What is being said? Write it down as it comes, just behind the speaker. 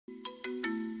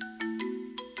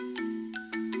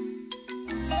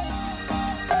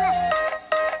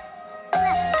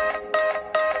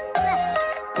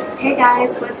Hey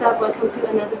guys, what's up? Welcome to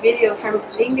another video from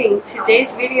Lingling.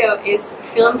 Today's video is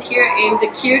filmed here in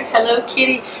the cute Hello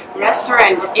Kitty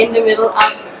restaurant in the middle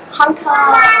of Hong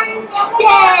Kong.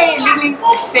 Yay! Lingling's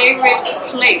favorite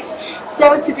place.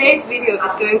 So today's video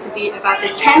is going to be about the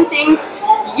 10 things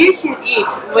you should eat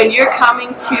when you're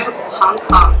coming to Hong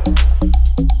Kong.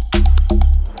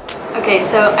 Okay,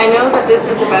 so I know that this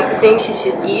is about the things you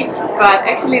should eat, but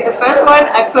actually the first one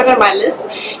I put on my list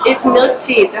is milk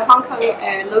tea. The Hong Kong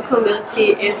local milk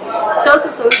tea is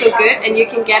so good, and you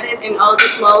can get it in all the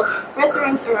small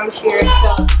restaurants around here.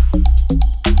 So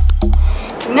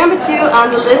number 2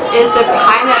 on the list is the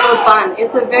pineapple bun.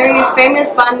 It's a very famous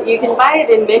bun. You can buy it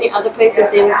in many other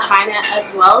places in China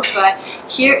as well, but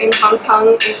here in Hong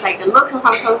Kong it's like the local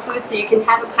Hong Kong food, so you can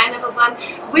have a pineapple bun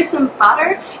with some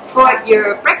butter for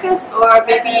your breakfast or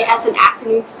maybe as an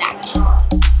afternoon snack.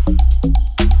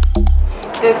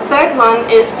 The third one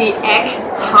is the egg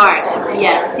tart.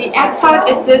 Yes, the egg tart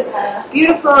is this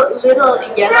beautiful little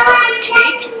yellow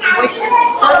cake, which is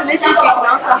so delicious. You can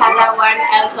also have that one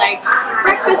as like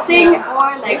breakfasting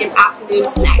or like an afternoon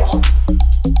snack.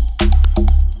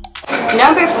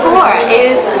 Number 4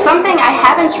 is something I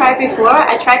haven't tried before.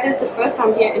 I tried this the first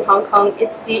time here in Hong Kong.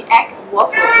 It's the egg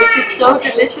waffle, which is so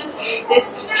delicious.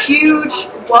 This huge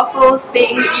waffle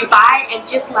thing you buy and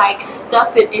just like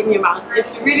stuff it in your mouth.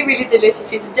 It's really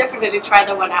delicious. You should definitely try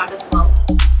that one out as well.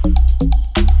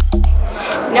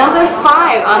 Number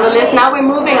 5 on the list. Now we're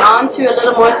moving on to a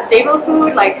little more stable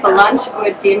food like for lunch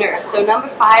or dinner. So number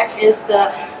 5 is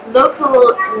the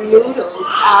local noodles.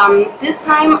 This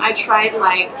time I tried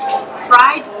like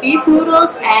fried beef noodles,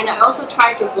 and I also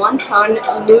tried the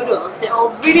wonton noodles. They're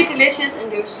all really delicious,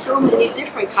 and there's so many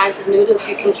different kinds of noodles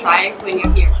you can try when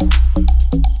you're here.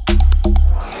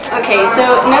 Okay,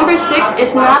 so number 6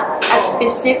 is not a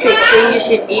specific thing you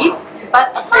should eat, but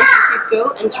a place you should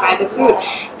go and try the food.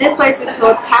 This place is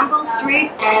called Temple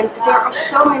Street, and there are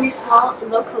so many small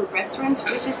local restaurants,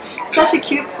 which is such a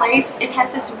cute place. It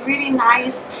has this really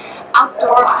nice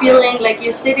outdoor feeling, like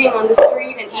you're sitting on the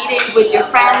street and eating with your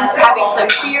friends, having some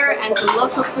beer and some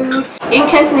local food. In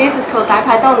Cantonese it's called Dai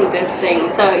Pai Dong, this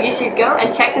thing. So you should go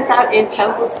and check this out in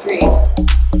Temple Street.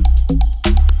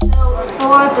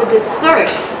 For the dessert,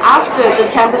 after the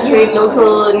Temple Street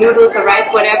local noodles or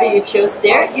rice, whatever you choose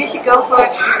there, you should go for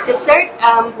dessert.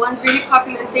 One really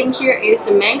popular thing here is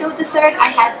the mango dessert I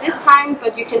had this time,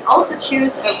 but you can also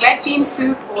choose a red bean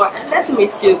soup or a sesame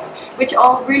soup, which are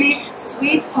all really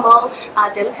sweet, small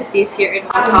delicacies here in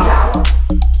Hong Kong.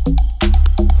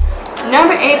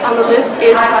 Number 8 on the list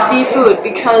is seafood,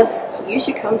 because you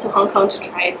should come to Hong Kong to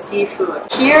try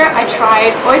seafood. Here I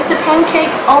tried oyster pancake.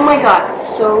 Oh my god,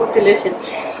 so delicious.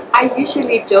 I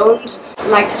usually don't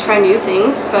like to try new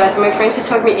things, but my friend, she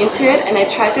talked me into it, and I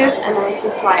tried this and I was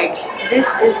just like, this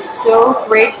is so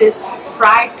great, this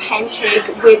fried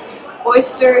pancake with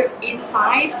oyster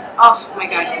inside. Oh my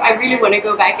god, I really want to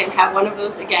go back and have one of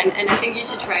those again, and I think you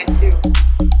should try it too.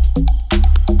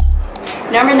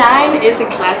 Number 9 is a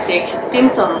classic, dim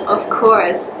sum, of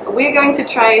course. We're going to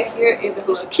try it here in the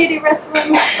Hello Kitty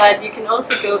restaurant, but you can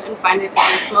also go and find it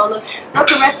in smaller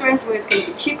local restaurants where it's going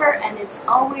to be cheaper, and it's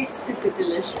always super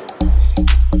delicious.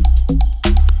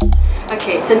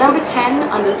 Okay, so number 10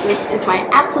 on this list is my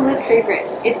absolute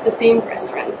favorite. It's the themed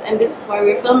restaurants, and this is why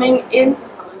we're filming in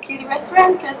Kitty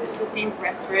restaurant, because it's a themed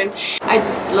restaurant. I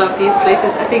just love these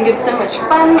places. I think it's so much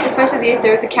fun, especially if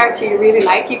there's a character you really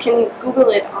like. You can Google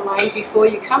it online before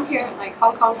you come here. Like,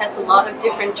 Hong Kong has a lot of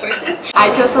different choices. I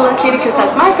chose Hello Kitty because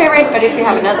that's my favorite, but if you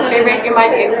have another favorite, you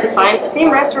might be able to find a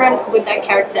themed restaurant with that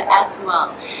character as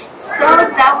well. So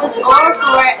that was all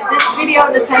for this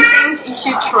video, the 10 things you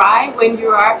should try when you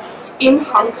are in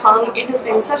Hong Kong. It has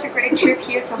been such a great trip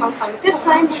here to Hong Kong this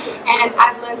time, and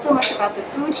I've learned so much about the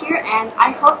food here, and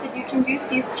I hope that you can use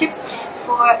these tips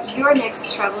for your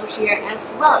next travel here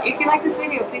as well. If you like this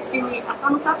video, please give me a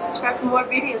thumbs up, subscribe for more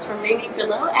videos from Lingling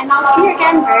below, and I'll see you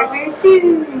again very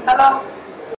soon. Bye bye.